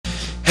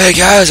Hey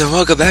guys, and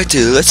welcome back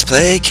to Let's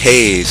Play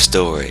Cave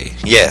Story.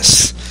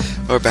 Yes,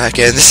 we're back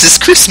and this is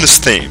Christmas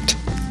themed.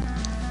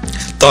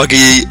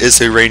 Doggy is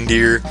a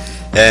reindeer,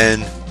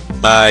 and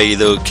my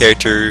little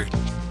character,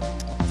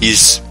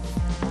 he's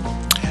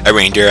a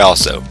reindeer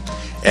also.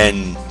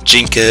 And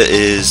Jinka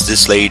is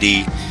this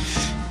lady.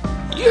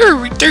 You're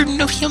returning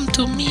of him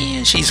to me,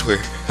 and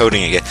we're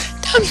holding again.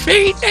 That was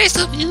very nice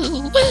of you.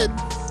 What?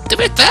 Do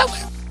it that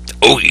way.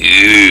 Oh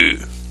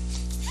yeah.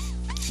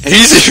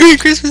 He's a very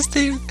Christmas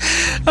theme.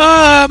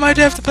 I might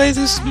have to play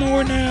this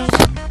more now.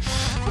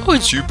 Oh,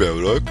 it's you,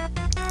 Belloc.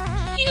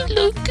 You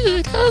look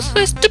good. How's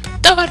my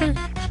stupid daughter?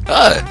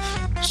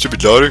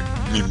 Stupid daughter?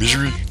 You mean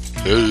Misery?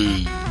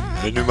 Hey,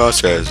 a new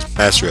master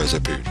has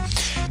appeared.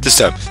 This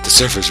time, the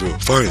surface will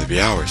finally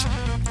be ours.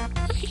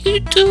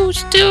 You two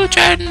still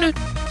trying to...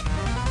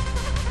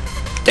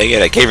 Dang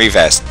it, I can't read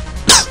fast.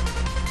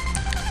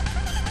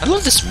 I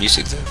love this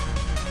music, though.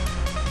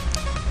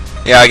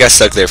 Yeah, I got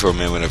stuck there for a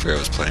minute whenever I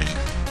was playing.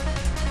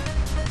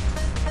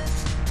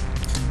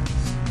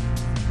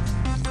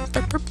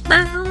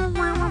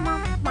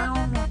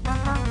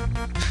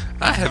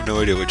 I have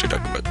no idea what you're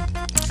talking about.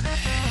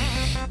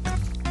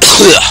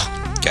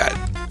 God.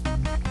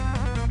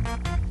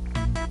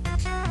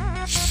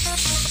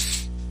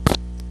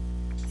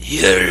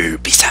 You're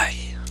beside.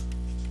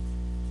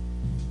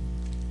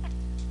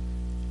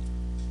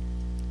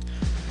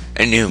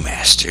 A new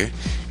master.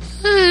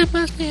 I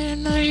must be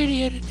another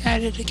idiot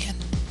at it again.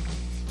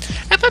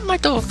 About my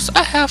dogs,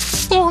 I have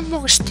 4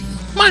 more still.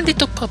 My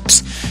little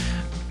pups.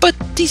 But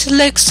these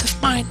legs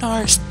of mine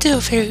are still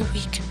very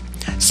weak.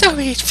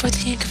 Sorry for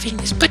the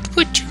inconvenience, but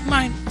would you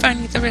mind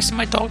finding the rest of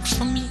my dogs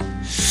for me?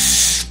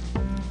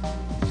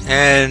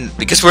 And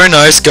because we're a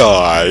nice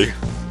guy,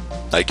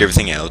 like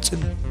everything else,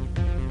 and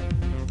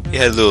we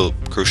had a little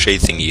crochet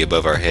thingy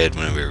above our head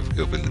whenever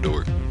we opened the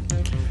door.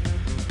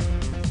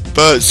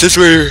 But since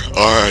we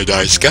are a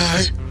nice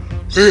guy,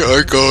 we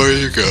are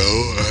going to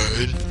go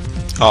and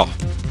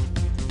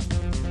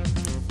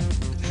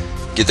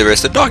get the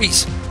rest of the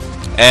doggies.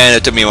 And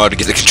it took me a while to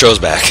get the controls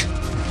back.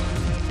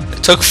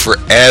 It took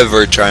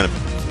forever trying to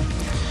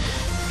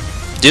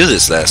do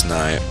this last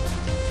night.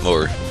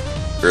 Or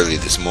early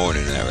this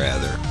morning,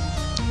 rather.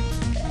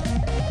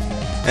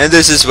 And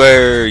this is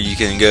where you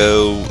can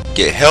go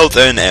get health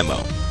and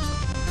ammo.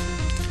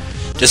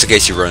 Just in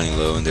case you're running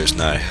low and there's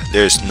no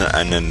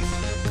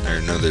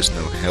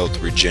health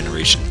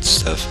regeneration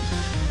stuff.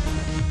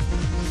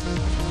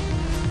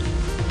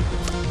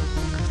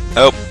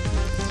 Oh.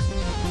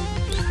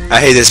 I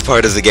hate this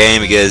part of the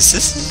game because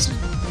this is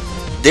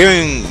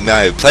during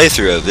my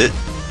playthrough of it,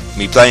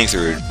 me playing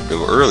through it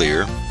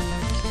earlier,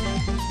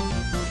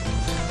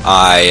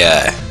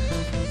 I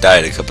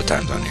died a couple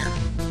times on here.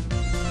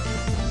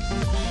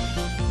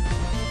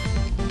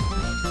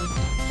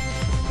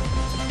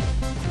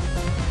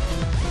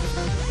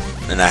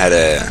 And I had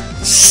to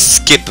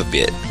skip a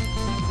bit.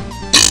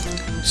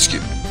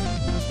 Skip.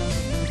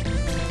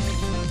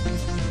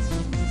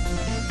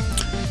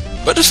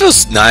 But it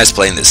feels nice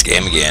playing this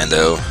game again,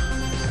 though.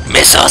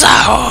 Missiles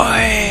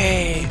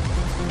ahoy!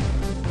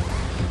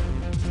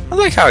 I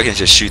like how I can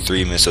just shoot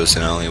 3 missiles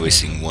and only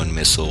wasting 1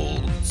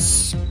 missile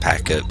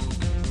packet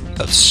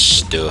of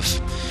stuff.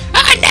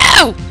 Oh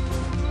no!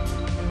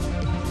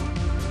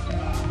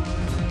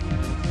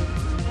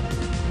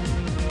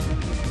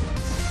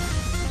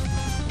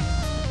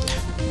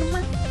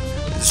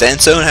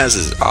 Zanzone has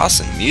this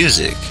awesome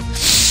music.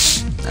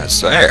 I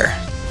swear.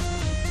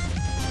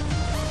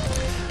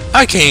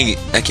 I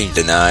can't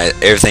deny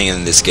everything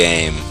in this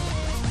game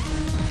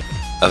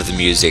of the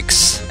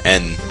musics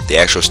and the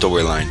actual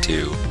storyline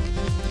too.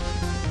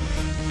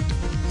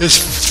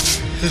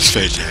 It's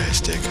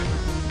fantastic.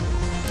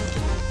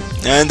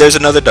 And there's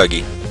another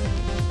Dougie.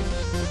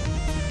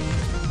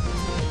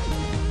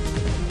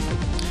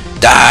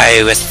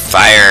 Die with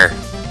fire!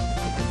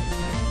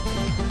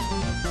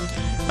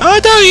 Oh,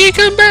 Dougie,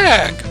 come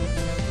back!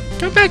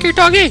 Come back here,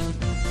 Dougie!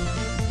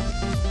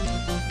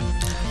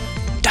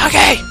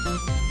 Dougie!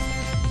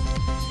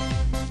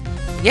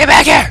 Get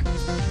back here!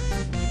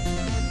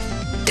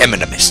 Damn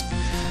it, I missed.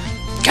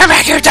 Come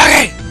back here,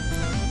 Dougie!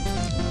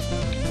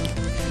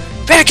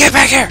 Better get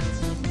back here!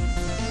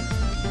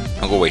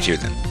 I'll go wait here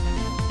then.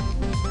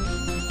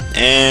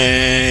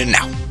 And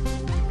now.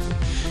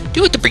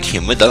 Do it to bring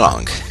him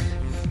along.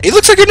 He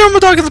looks like a normal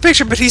dog in the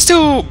picture, but he's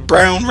still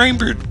brown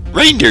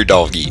reindeer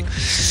doggy.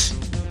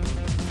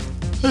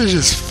 That's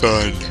just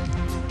fun.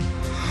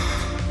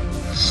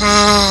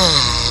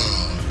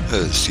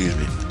 Oh, excuse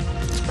me.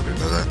 Sorry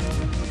about that.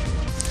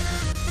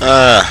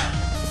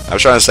 I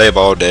was trying to stay up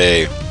all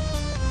day,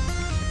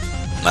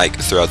 like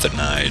throughout the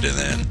night, and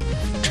then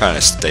trying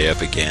to stay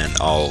up again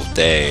all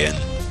day, and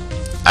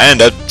I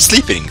ended up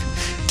sleeping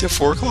till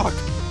 4 o'clock.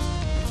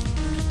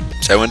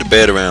 So I went to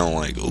bed around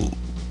like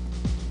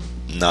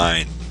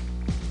 9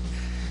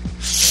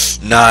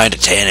 to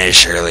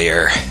 10ish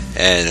earlier,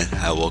 and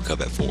I woke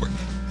up at 4,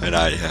 and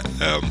I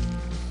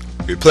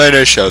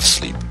replenished of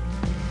sleep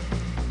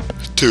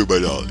to my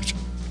knowledge.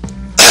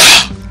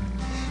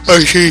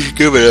 I keep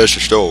giving us a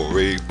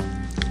story.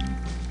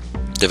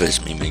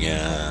 Division meme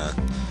again.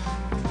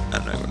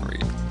 I'm not gonna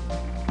read.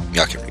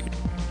 Y'all can read.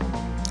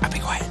 I'll be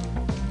quiet.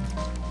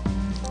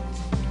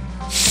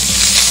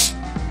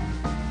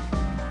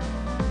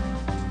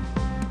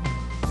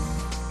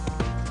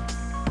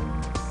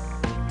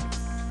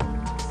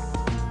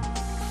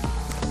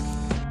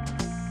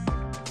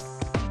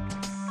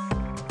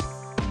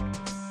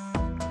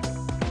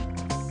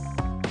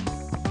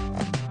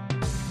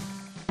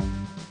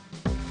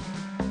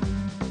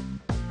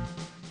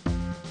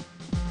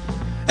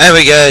 And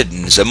we got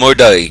some more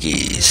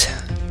doggies.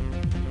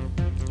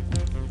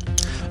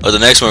 Oh, the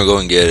next one we're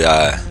going to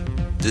get,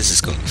 this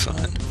is going to be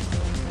fun.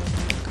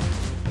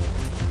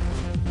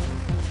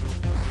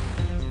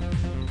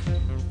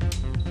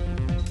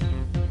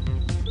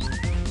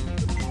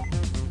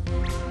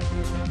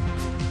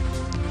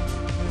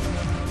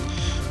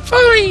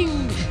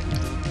 Firing!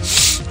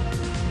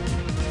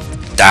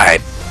 Die,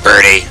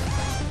 birdie!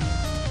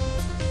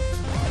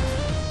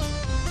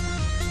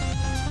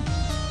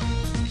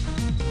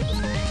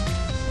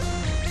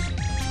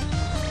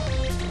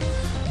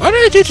 What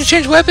did I do to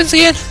change weapons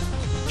again?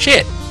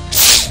 Shit.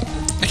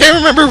 I can't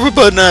remember what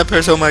button I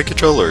press on my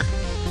controller.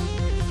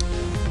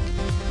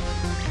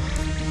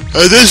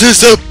 And this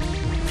is the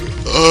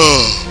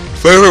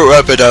favorite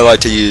weapon I like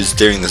to use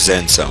during the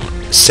Sand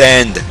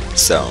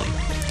Zone.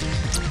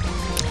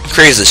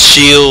 Creates a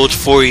shield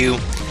for you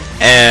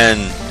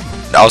and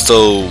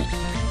also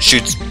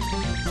shoots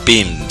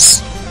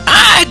beams.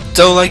 I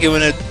don't like it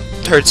when it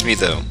hurts me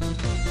though.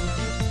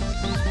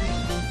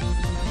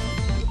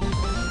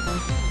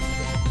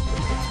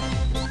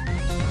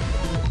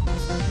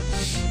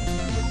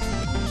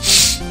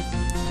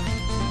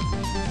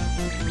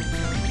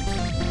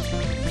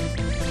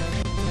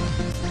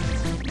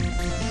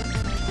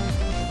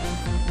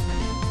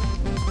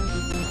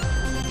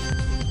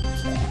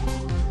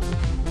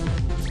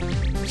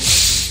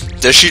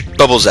 They shoot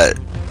bubbles at it.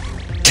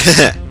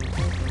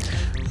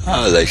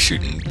 I like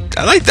shooting.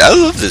 I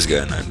love this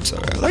gun. I'm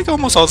sorry. I like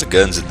almost all the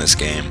guns in this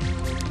game.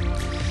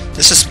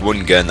 This is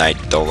one gun I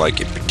don't like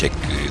in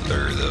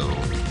particular, though.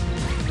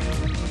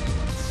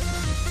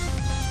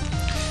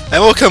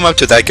 And we'll come up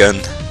to that gun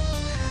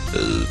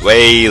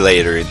way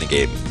later in the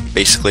game.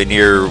 Basically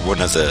near one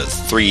of the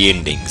 3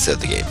 endings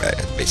of the game,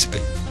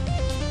 basically.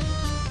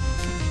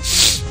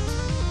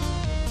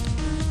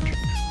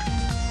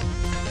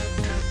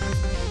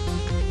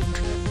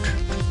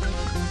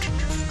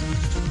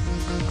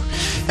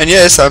 And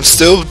yes, I'm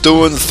still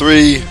doing the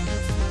 3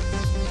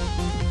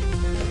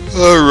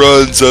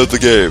 runs of the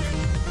game.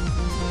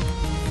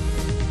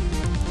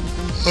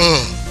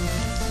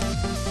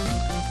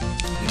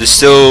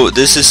 This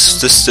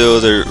is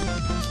still the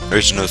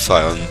original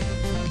file.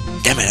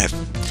 Damn it!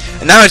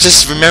 And now I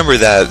just remember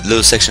that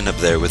little section up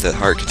there with the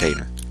heart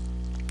container.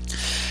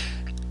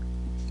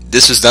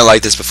 This was not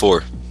like this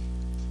before.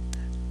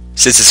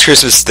 Since it's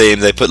Christmas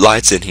themed, they put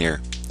lights in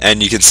here,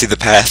 and you can see the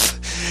path.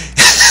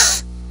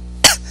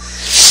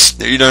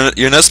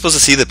 You're not supposed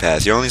to see the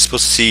path. You're only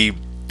supposed to see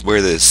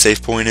where the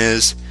safe point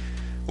is,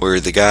 where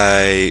the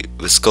guy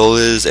with skull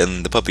is,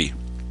 and the puppy.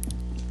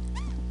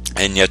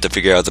 And you have to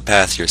figure out the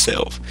path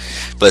yourself.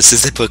 But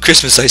since they put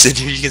Christmas lights in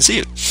here, you can see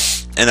it.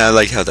 And I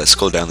like how that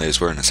skull down there is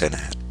wearing a Santa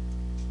hat.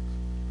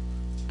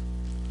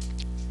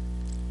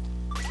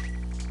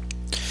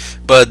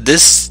 But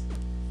this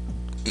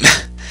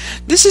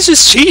is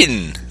just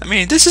cheating. I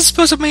mean, this is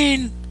supposed to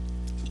mean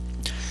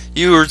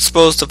you were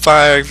supposed to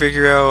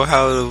figure out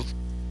how to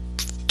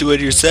do it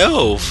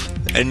yourself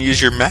and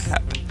use your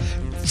map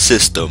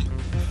system.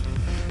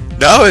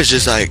 Now it's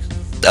just like,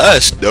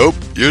 nope,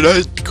 you're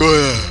not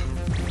gonna.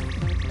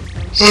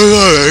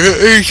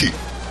 Easy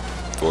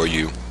for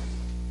you.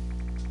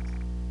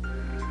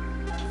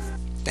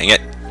 Dang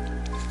it.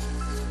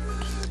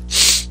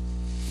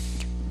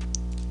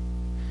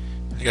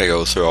 I gotta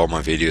go through all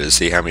my videos to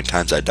see how many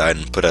times I died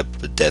and put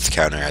up a death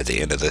counter at the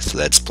end of this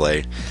Let's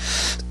Play.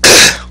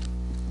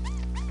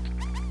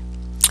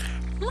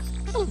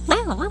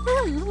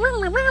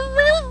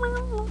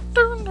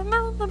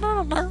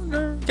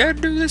 Gotta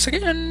do this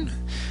again.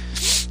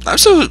 I'm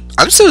so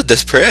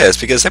depressed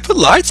because I put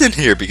lights in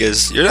here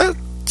because you're not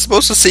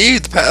supposed to see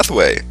the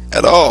pathway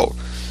at all.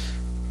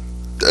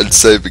 I'd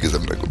say because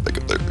I'm not gonna pick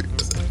up there.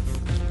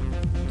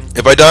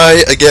 If I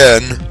die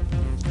again,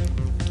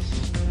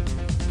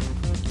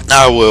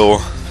 I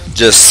will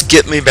just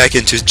skip me back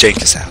into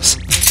Jenka's house.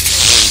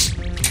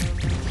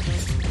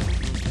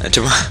 And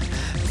I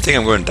think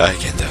I'm going to die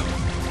again though.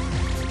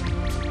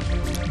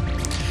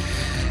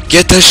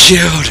 Get the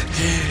shield!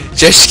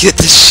 Just get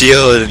the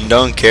shield and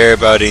don't care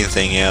about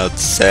anything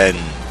else. And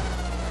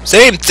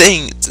same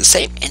thing, it's the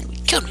same enemy.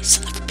 Kill me,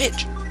 son of a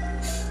bitch.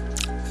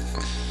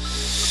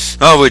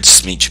 Oh, we'll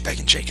just meet you back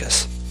in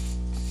Jenka's.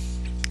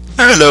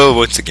 Hello,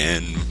 once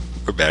again.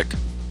 We're back.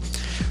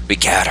 We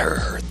got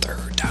her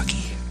third doggy.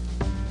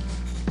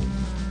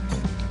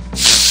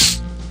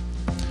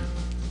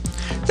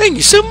 Thank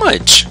you so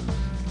much.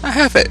 I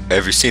have it.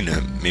 Ever seen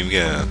a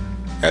Mimiga?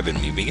 Rabbit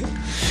Mimiga?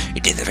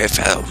 It did the very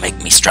fellow make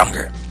me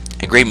stronger.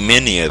 A great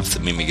many of the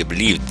Mimiga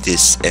believed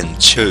this and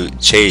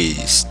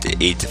chased to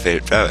eat the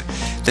favorite flower.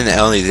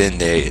 Then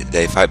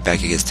they fight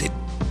back against the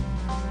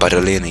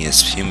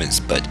Battleanius humans.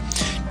 But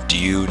do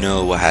you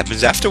know what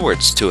happens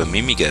afterwards to a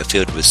Mimiga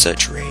filled with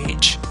such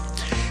rage?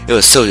 It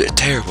was so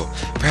terrible.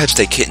 Perhaps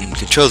they couldn't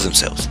control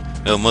themselves.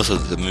 Well, most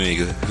of the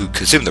Mimiga who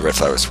consumed the red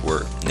flowers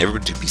were never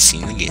to be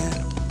seen again.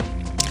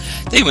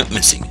 They went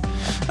missing.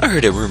 I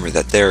heard a rumor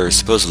that they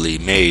supposedly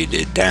made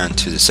it down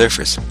to the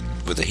surface,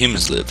 where the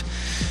humans live.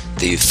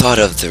 The thought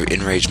of the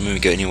enraged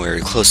Mimiga anywhere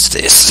close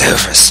to the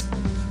surface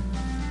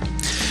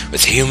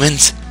with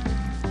humans?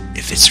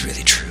 If it's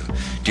really true,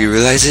 do you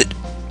realize it?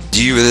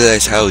 Do you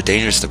realize how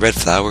dangerous the red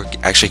flower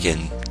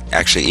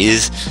actually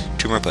is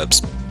to more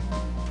pups?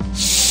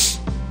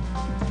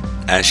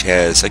 And she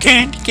has a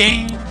candy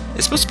cane.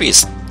 It's supposed to be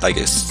like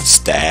a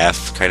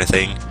staff kind of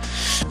thing,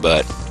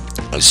 but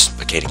it's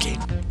a candy cane.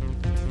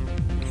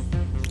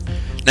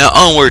 Now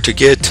onward to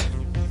get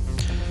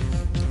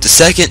the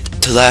second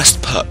to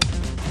last pup.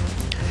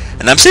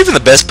 And I'm saving the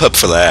best pup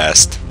for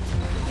last,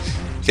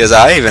 because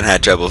I even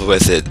had trouble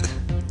with it.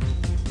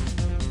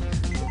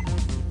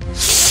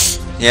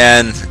 Yeah,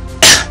 and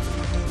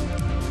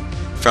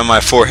from my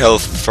 4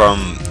 health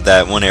from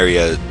that one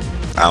area,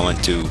 I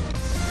went to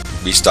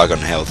restock on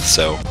health.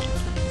 So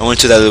I went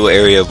to that little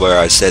area where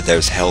I said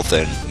there's health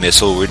and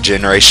missile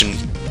regeneration,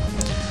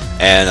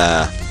 and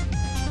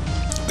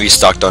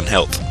restocked on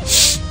health.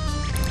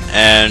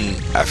 And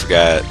I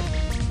forgot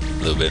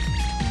a little bit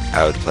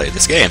how to play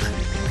this game.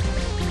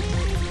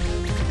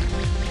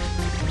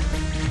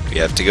 We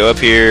have to go up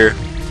here,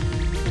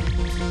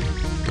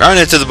 run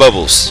into the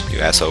bubbles, you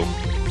asshole.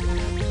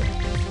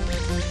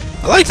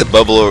 I like the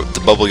bubble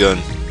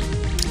gun.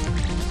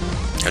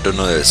 I don't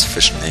know its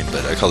official name,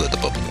 but I call it the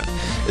bubble gun.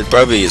 It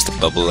probably is the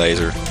bubble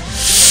laser,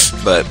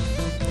 but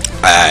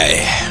I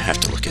have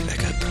to look it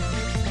back up.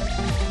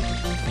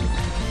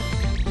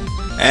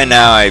 And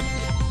now I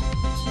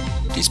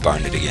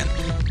despawned it again.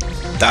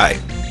 Die.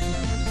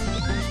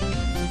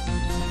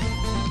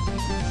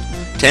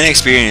 10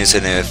 experience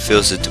and it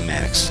fills it to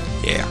max.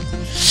 Yeah.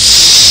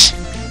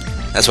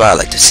 That's what I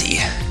like to see.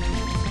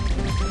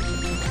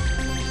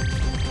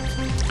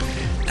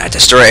 I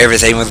destroy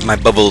everything with my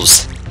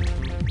bubbles.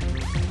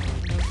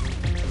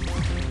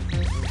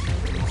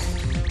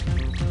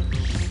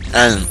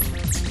 And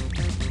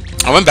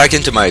I went back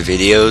into my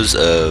videos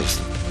of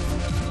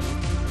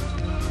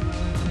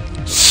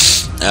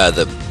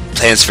the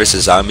Plants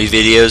vs. Zombie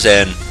videos,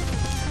 and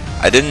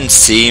I didn't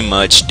see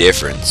much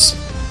difference.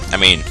 I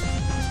mean,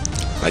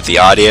 like the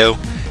audio,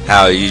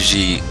 how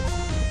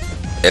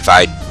if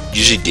I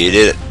usually did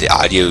it, the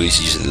audio is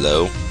usually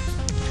low.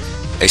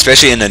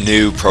 Especially in a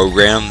new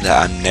program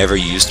that I've never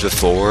used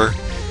before,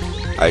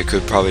 I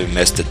could probably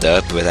messed it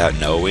up without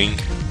knowing.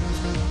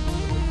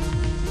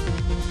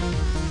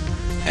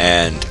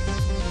 And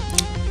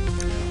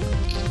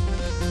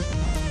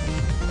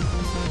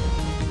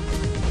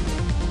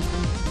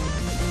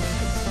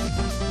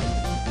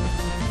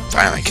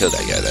finally killed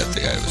that guy. That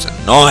guy was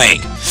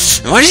annoying.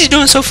 And why is he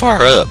doing so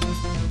far up?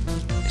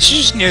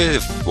 She's just near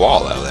the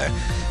wall out there.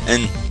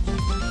 And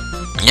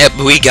yep,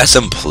 we got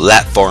some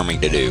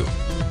platforming to do.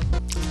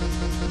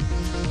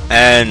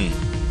 And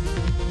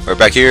we're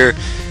back here.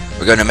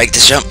 We're gonna make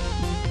this jump.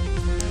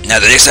 Now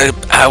the next time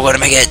I wanna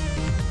make it.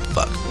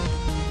 Fuck.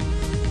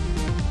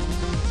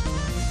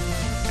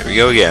 Here we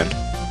go again.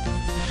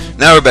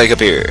 Now we're back up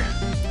here.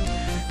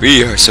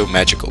 We are so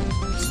magical.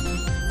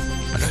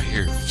 I don't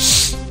hear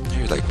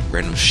like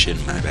random shit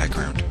in my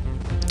background.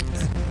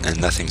 And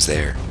nothing's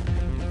there.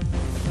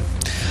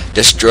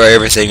 Destroy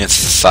everything with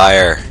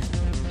fire.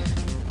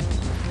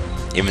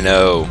 Even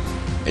though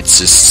it's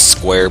just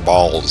square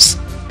balls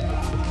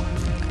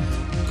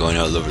going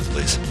all over the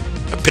place.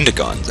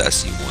 Pentagons,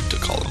 as you want to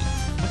call them.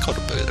 I call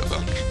them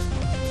pentagons.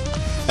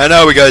 And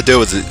now we gotta deal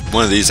with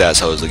one of these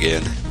assholes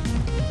again.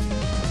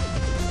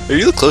 If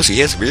you look closer, he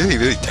has really,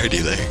 really tiny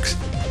legs.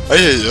 I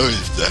didn't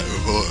notice that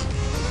before.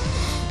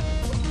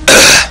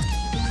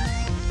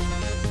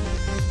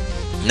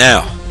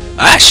 Now.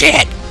 Ah,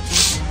 shit!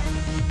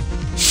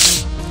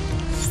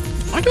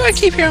 Why do I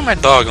keep hearing my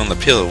dog on the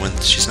pillow when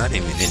she's not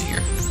even in here?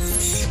 I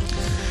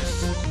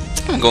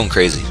think I'm going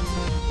crazy.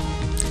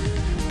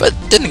 But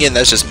then again,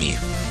 that's just me.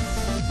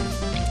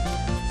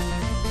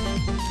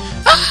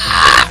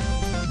 Ah!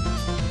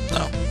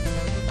 No.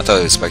 I thought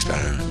it was Spike's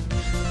pattern.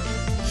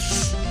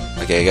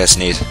 Okay, I gotta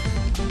sneeze.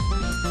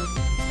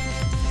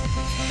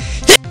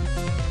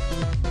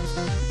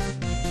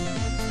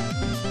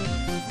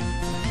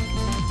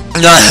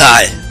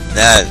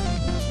 That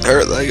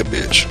hurt like a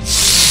bitch.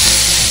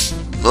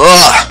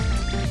 Ugh.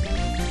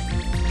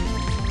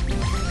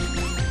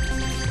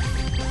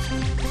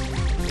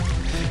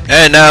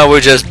 And now we're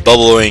just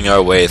bubbling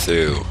our way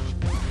through.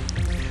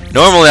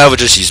 Normally I would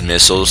just use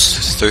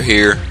missiles through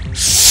here.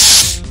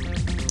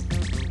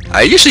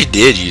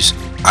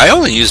 I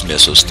only use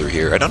missiles through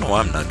here. I don't know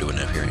why I'm not doing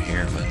it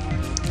here, but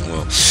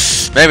well,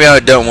 maybe I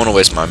don't want to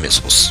waste my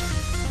missiles.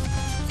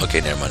 Okay,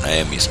 never mind. I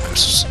am using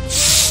missiles.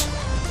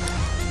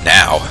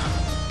 Now.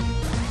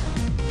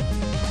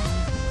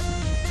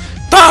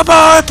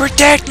 Bubba,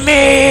 protect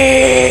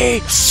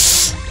me!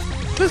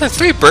 There's like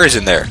 3 birds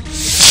in there.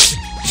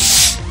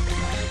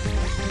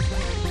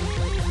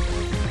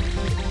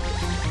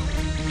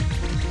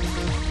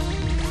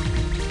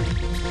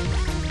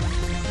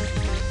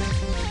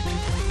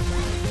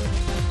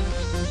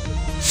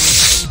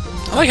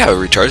 I like how it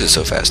recharges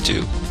so fast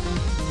too.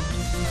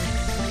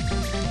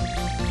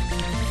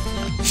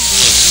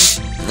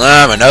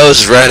 My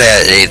nose is running.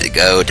 I need to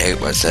go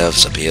take myself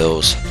some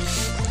pills.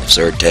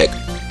 Absurd tech.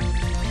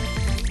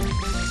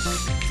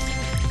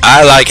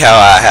 I like how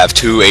I have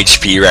 2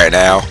 HP right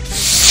now.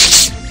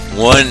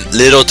 One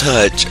little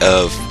touch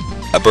of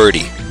a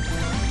birdie,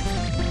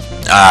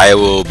 I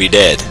will be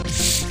dead.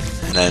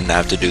 And then I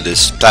have to do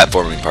this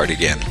platforming part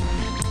again.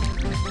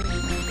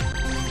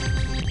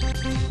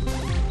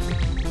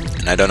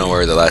 And I don't know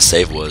where the last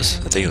save was.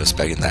 I think it was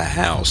back in that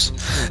house.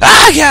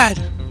 Ah, God!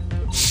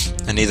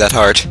 I need that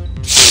heart.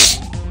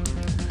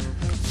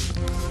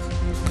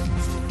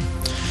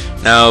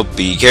 Now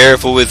be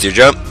careful with your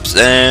jumps,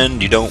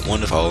 and you don't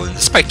want to fall in the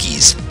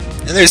spikies.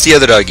 And there's the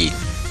other doggy.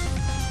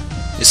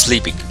 He's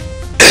sleeping.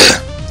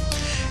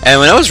 And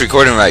when I was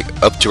recording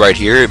like up to right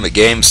here, and the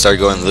game started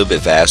going a little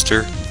bit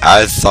faster,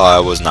 I thought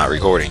I was not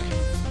recording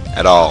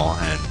at all,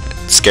 and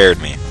it scared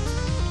me.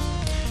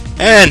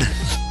 And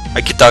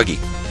I get doggy.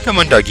 Come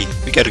on, doggy.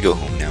 We gotta go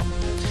home now.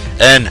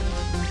 And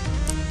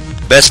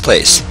best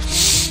place.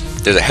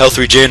 There's a health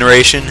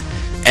regeneration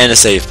and a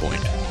save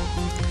point.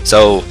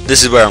 So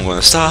this is where I'm going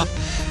to stop.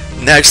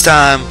 Next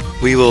time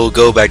we will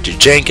go back to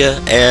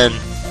Jenka and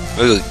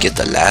we'll get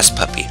the last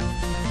puppy.